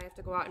hours. I have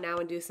to go out now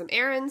and do some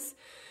errands.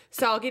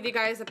 So I'll give you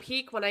guys a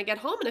peek when I get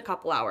home in a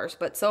couple hours.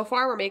 But so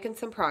far we're making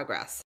some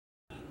progress.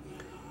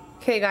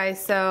 Okay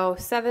guys, so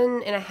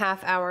 7.5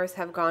 hours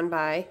have gone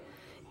by,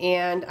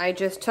 and I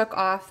just took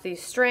off the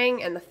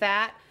string and the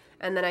fat,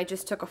 and then I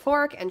just took a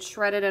fork and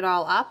shredded it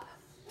all up.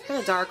 It's kind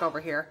of dark over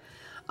here.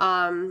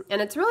 And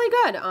it's really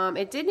good.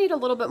 It did need a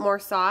little bit more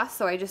sauce,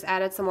 so I just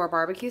added some more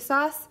barbecue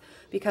sauce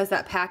because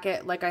that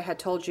packet, like I had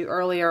told you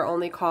earlier,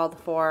 only called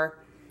for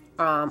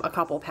a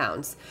couple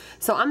pounds.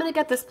 So I'm going to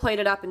get this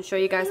plated up and show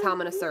you guys how I'm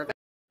going to serve it.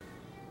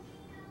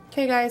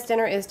 Okay guys,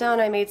 dinner is done.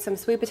 I made some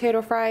sweet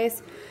potato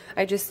fries.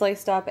 I just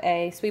sliced up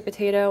a sweet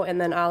potato and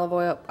then olive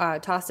oil,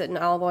 tossed it in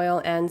olive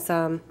oil and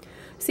some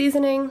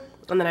seasoning.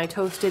 And then I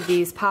toasted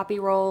these poppy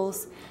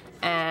rolls,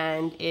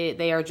 and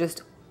they are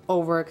just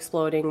over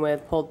exploding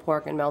with pulled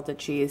pork and melted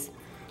cheese,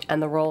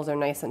 and the rolls are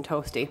nice and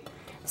toasty.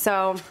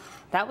 So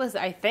that was,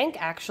 I think,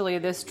 actually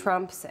this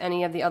trumps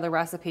any of the other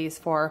recipes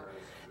for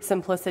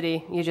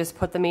simplicity. You just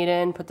put the meat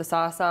in, put the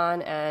sauce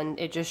on, and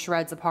it just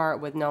shreds apart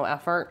with no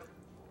effort.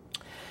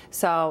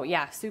 So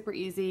yeah, super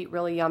easy,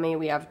 really yummy.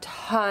 We have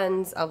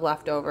tons of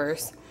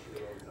leftovers.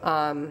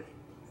 Probably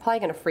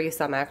gonna freeze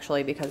some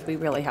actually because we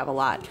really have a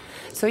lot.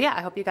 So yeah,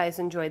 I hope you guys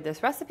enjoyed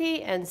this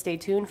recipe, and stay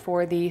tuned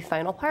for the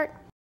final part.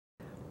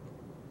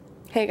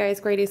 Hey guys,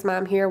 Grady's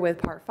mom here with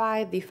part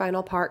 5, the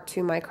final part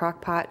to my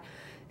Crockpot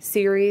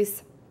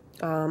series.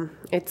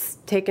 It's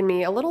taken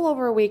me a little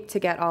over a week to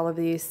get all of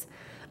these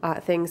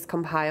things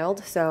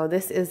compiled, so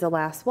this is the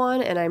last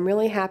one, and I'm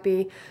really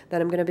happy that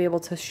I'm going to be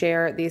able to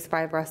share these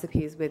 5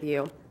 recipes with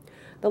you.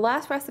 The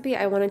last recipe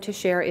I wanted to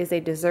share is a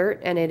dessert,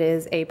 and it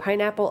is a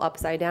pineapple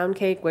upside down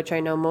cake, which I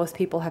know most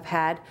people have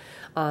had,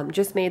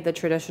 just made the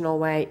traditional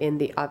way in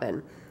the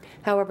oven.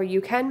 However,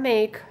 you can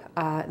make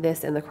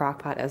this in the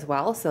crock pot as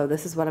well. So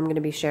this is what I'm going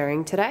to be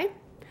sharing today.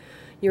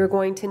 You're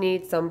going to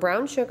need some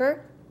brown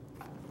sugar.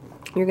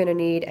 You're going to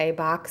need a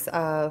box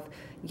of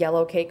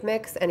yellow cake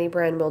mix. Any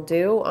brand will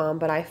do,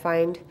 but I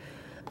find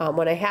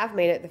when I have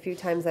made it, the few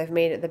times I've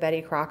made it, the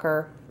Betty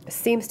Crocker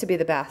seems to be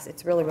the best.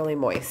 It's really, really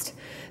moist.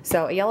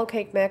 So a yellow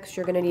cake mix,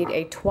 you're going to need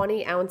a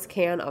 20-ounce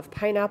can of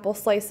pineapple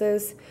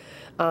slices,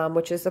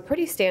 which is a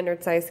pretty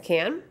standard size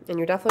can, and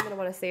you're definitely going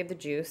to want to save the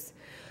juice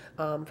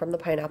from the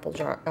pineapple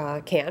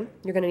can.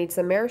 You're going to need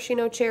some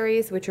maraschino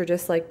cherries, which are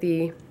just like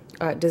the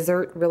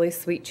dessert, really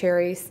sweet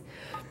cherries.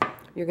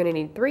 You're going to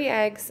need 3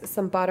 eggs,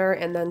 some butter,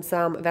 and then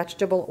some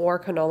vegetable or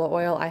canola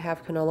oil. I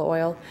have canola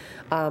oil.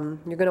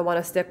 You're going to want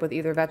to stick with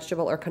either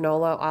vegetable or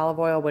canola. Olive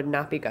oil would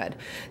not be good.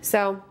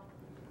 So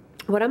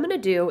what I'm going to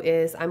do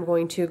is I'm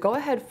going to go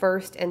ahead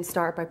first and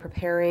start by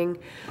preparing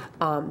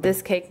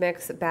this cake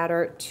mix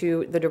batter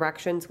to the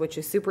directions, which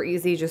is super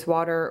easy, just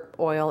water,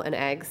 oil, and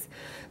eggs.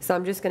 So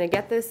I'm just going to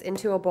get this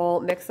into a bowl,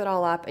 mix it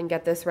all up, and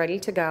get this ready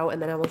to go,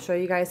 and then I will show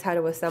you guys how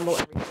to assemble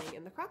everything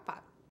in the crock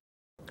pot.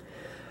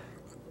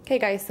 Okay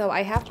guys, so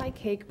I have my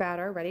cake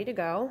batter ready to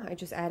go. I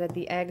just added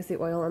the eggs,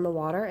 the oil, and the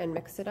water and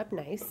mixed it up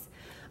nice.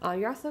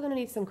 You're also going to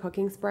need some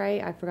cooking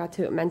spray. I forgot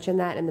to mention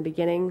that in the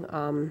beginning,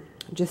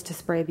 just to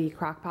spray the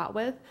crock pot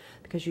with,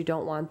 because you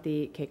don't want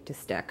the cake to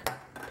stick.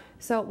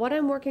 So what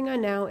I'm working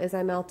on now is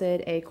I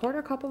melted a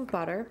 1/4 cup of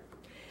butter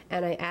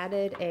and I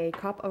added a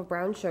cup of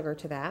brown sugar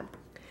to that.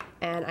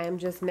 And I am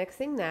just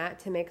mixing that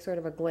to make sort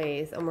of a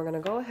glaze. And we're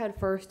going to go ahead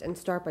first and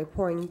start by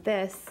pouring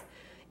this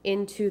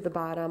into the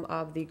bottom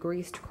of the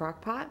greased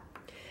crock pot.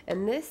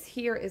 And this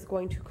here is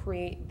going to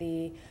create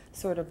the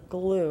sort of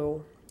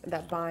glue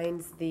that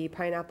binds the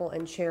pineapple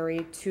and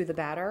cherry to the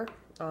batter,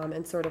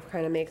 and sort of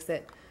kind of makes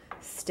it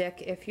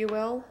stick, if you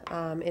will.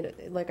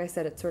 Like I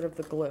said, it's sort of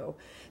the glue.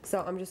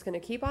 So I'm just going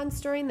to keep on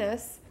stirring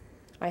this.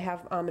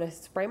 I'm going to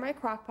spray my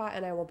crock pot,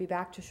 and I will be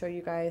back to show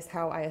you guys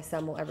how I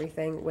assemble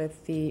everything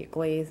with the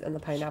glaze and the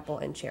pineapple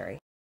and cherry.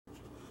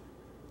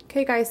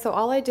 Okay guys, so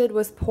all I did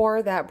was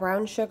pour that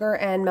brown sugar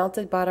and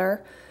melted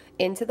butter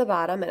into the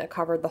bottom, and it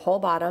covered the whole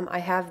bottom. I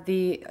have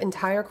the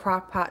entire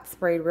crock pot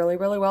sprayed really,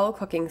 really well with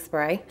cooking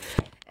spray.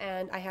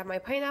 And I have my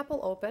pineapple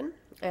open,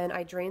 and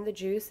I drained the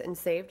juice and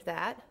saved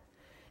that.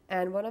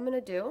 And what I'm going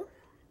to do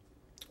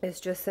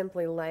is just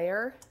simply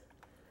layer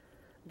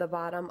the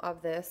bottom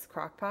of this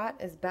crock pot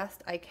as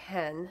best I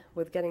can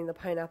with getting the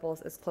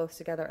pineapples as close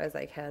together as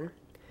I can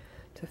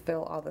to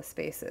fill all the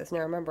spaces. Now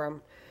remember,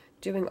 I'm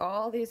doing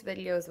all these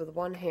videos with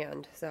one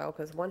hand, so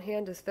because one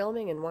hand is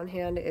filming and one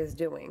hand is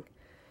doing.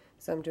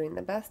 So I'm doing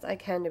the best I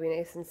can to be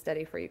nice and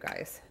steady for you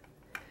guys.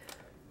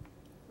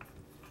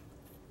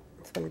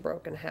 It's been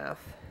broken in half.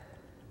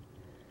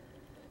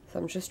 So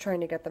I'm just trying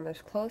to get them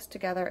as close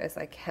together as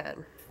I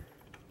can.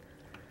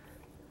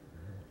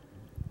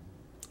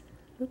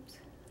 Oops.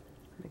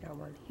 We got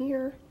one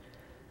here.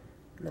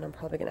 And then I'm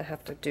probably going to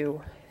have to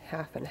do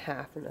half and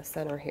half in the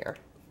center here.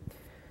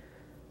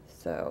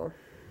 So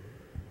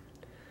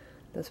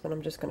this one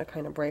I'm just going to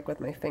kind of break with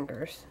my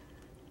fingers.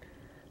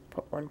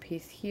 Put one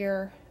piece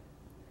here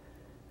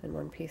and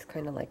one piece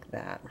kind of like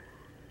that.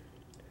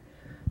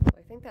 So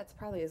I think that's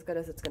probably as good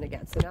as it's going to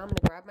get. So now I'm going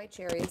to grab my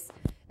cherries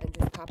and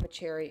just pop a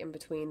cherry in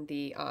between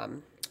the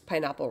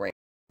pineapple ring.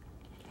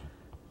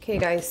 Okay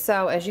guys,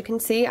 so as you can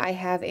see, I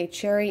have a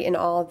cherry in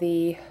all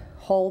the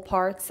whole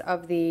parts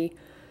of the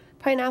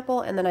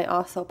pineapple, and then I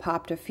also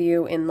popped a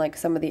few in like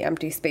some of the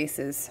empty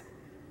spaces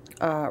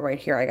right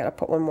here. I gotta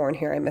put one more in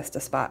here, I missed a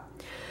spot.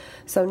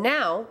 So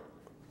now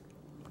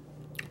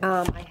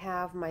I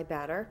have my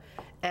batter,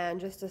 and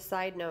just a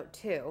side note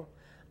too,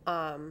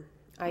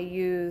 I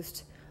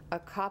used a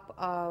cup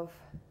of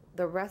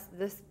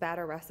this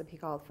batter recipe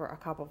called for a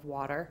cup of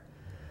water,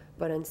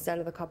 but instead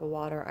of the cup of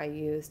water I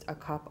used a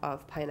cup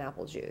of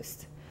pineapple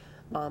juice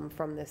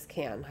from this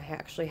can. I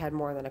actually had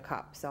more than a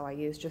cup, so I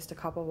used just a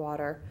cup of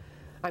water,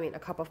 a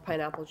cup of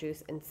pineapple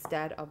juice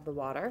instead of the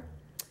water.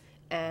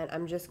 And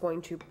I'm just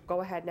going to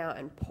go ahead now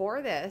and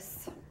pour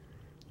this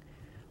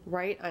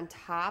right on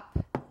top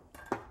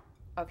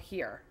of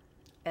here.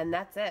 And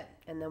that's it.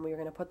 And then we're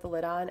going to put the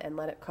lid on and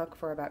let it cook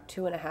for about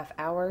 2.5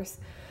 hours.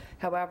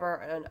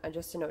 However, and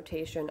just a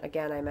notation,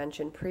 again, I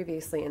mentioned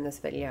previously in this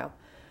video,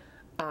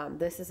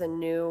 this is a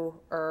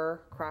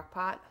newer crock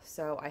pot,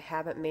 so I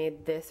haven't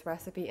made this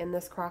recipe in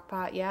this crock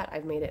pot yet.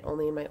 I've made it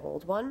only in my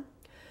old one.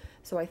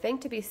 So I think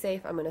to be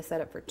safe, I'm going to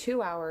set it for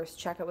 2 hours,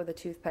 check it with a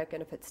toothpick,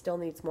 and if it still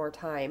needs more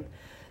time,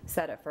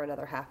 set it for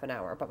another half an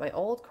hour. But my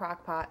old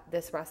crock pot,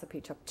 this recipe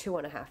took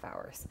 2.5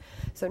 hours.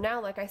 So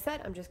now, like I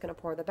said, I'm just going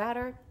to pour the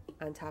batter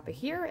on top of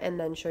here and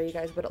then show you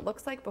guys what it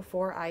looks like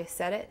before I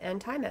set it and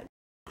time it.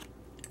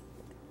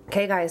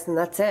 Okay guys, and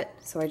that's it.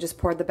 So I just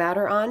poured the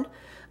batter on.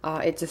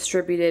 It's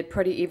distributed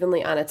pretty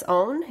evenly on its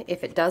own.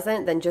 If it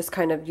doesn't, then just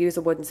kind of use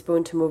a wooden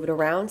spoon to move it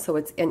around so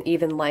it's an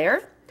even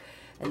layer.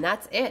 And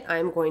that's it.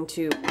 I'm going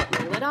to put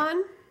my lid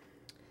on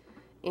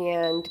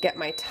and get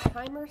my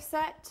timer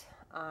set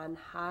on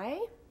high.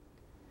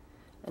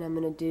 And I'm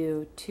going to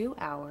do 2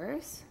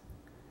 hours.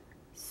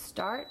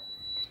 Start.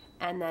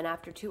 And then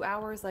after 2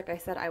 hours, like I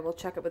said, I will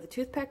check it with a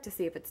toothpick to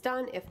see if it's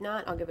done. If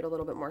not, I'll give it a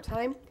little bit more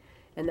time.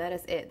 And that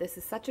is it. This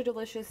is such a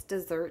delicious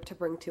dessert to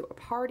bring to a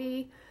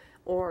party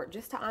or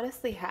just to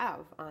honestly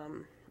have.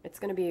 It's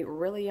going to be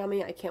really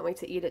yummy. I can't wait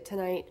to eat it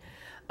tonight,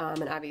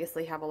 and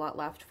obviously have a lot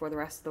left for the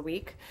rest of the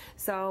week.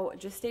 So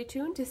just stay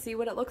tuned to see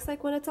what it looks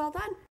like when it's all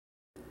done.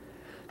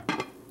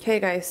 Okay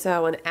guys,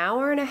 so an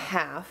hour and a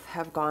half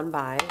have gone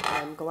by.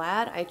 I'm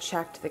glad I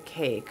checked the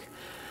cake.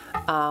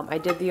 I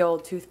did the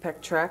old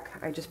toothpick trick.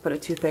 I just put a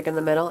toothpick in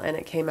the middle and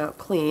it came out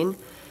clean.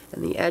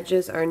 And the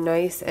edges are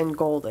nice and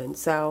golden.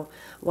 So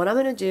what I'm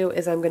going to do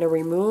is I'm going to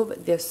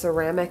remove the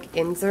ceramic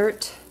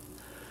insert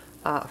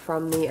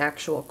from the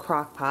actual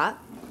crock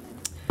pot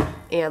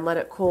and let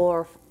it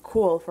cool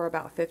for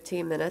about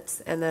 15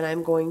 minutes, and then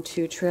I'm going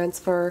to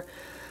transfer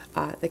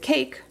the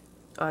cake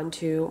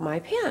onto my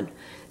pan.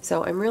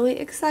 So I'm really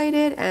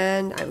excited,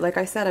 and like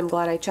I said, I'm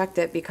glad I checked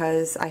it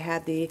because I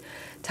had the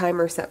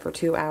timer set for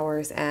 2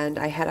 hours and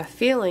I had a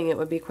feeling it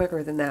would be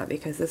quicker than that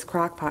because this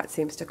crock pot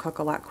seems to cook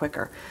a lot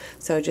quicker.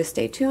 So just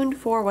stay tuned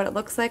for what it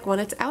looks like when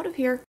it's out of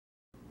here.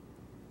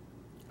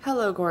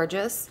 Hello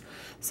gorgeous.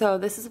 So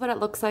this is what it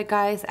looks like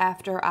guys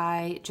after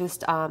I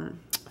just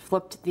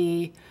flipped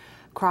the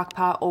crock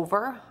pot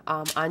over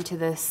onto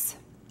this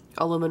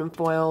aluminum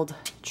foiled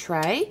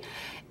tray,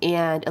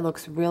 and it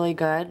looks really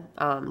good,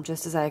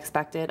 just as I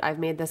expected. I've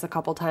made this a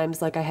couple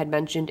times like I had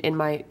mentioned in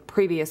my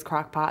previous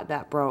crock pot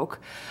that broke,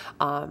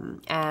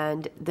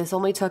 and this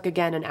only took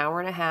again an hour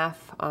and a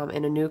half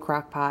in a new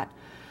crock pot.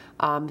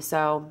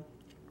 So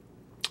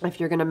if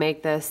you're gonna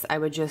make this, I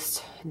would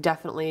just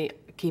definitely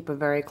keep a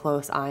very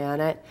close eye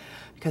on it,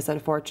 because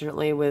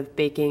unfortunately with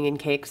baking and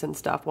cakes and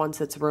stuff,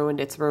 once it's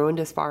ruined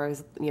as far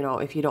as, you know,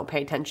 if you don't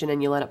pay attention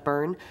and you let it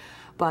burn.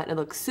 But it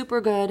looks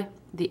super good.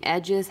 The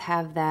edges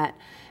have that,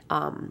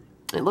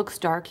 it looks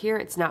dark here.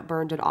 It's not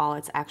burned at all.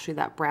 It's actually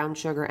that brown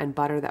sugar and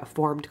butter that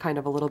formed kind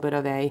of a little bit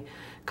of a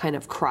kind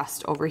of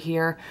crust over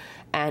here.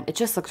 And it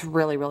just looks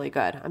really, really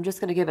good. I'm just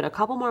gonna give it a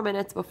couple more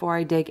minutes before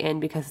I dig in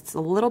because it's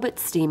a little bit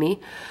steamy,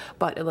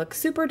 but it looks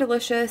super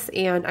delicious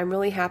and I'm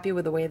really happy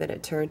with the way that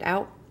it turned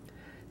out.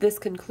 This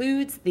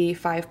concludes the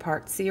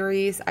 5-part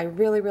series. I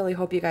really, really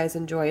hope you guys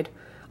enjoyed.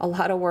 A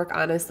lot of work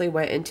honestly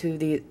went into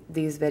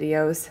these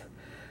videos.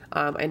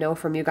 I know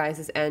from you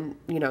guys' end,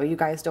 you know, you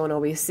guys don't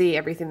always see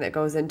everything that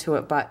goes into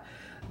it, but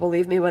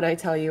believe me when I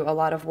tell you, a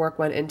lot of work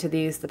went into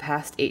these the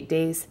past 8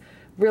 days.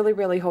 Really,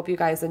 really hope you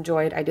guys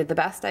enjoyed. I did the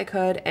best I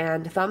could,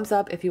 and thumbs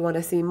up if you want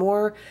to see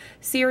more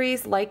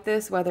series like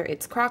this, whether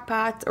it's crock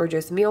pots or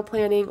just meal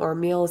planning or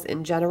meals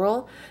in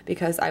general,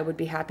 because I would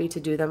be happy to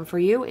do them for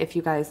you if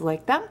you guys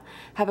like them.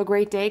 Have a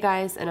great day,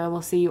 guys, and I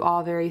will see you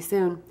all very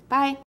soon.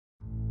 Bye!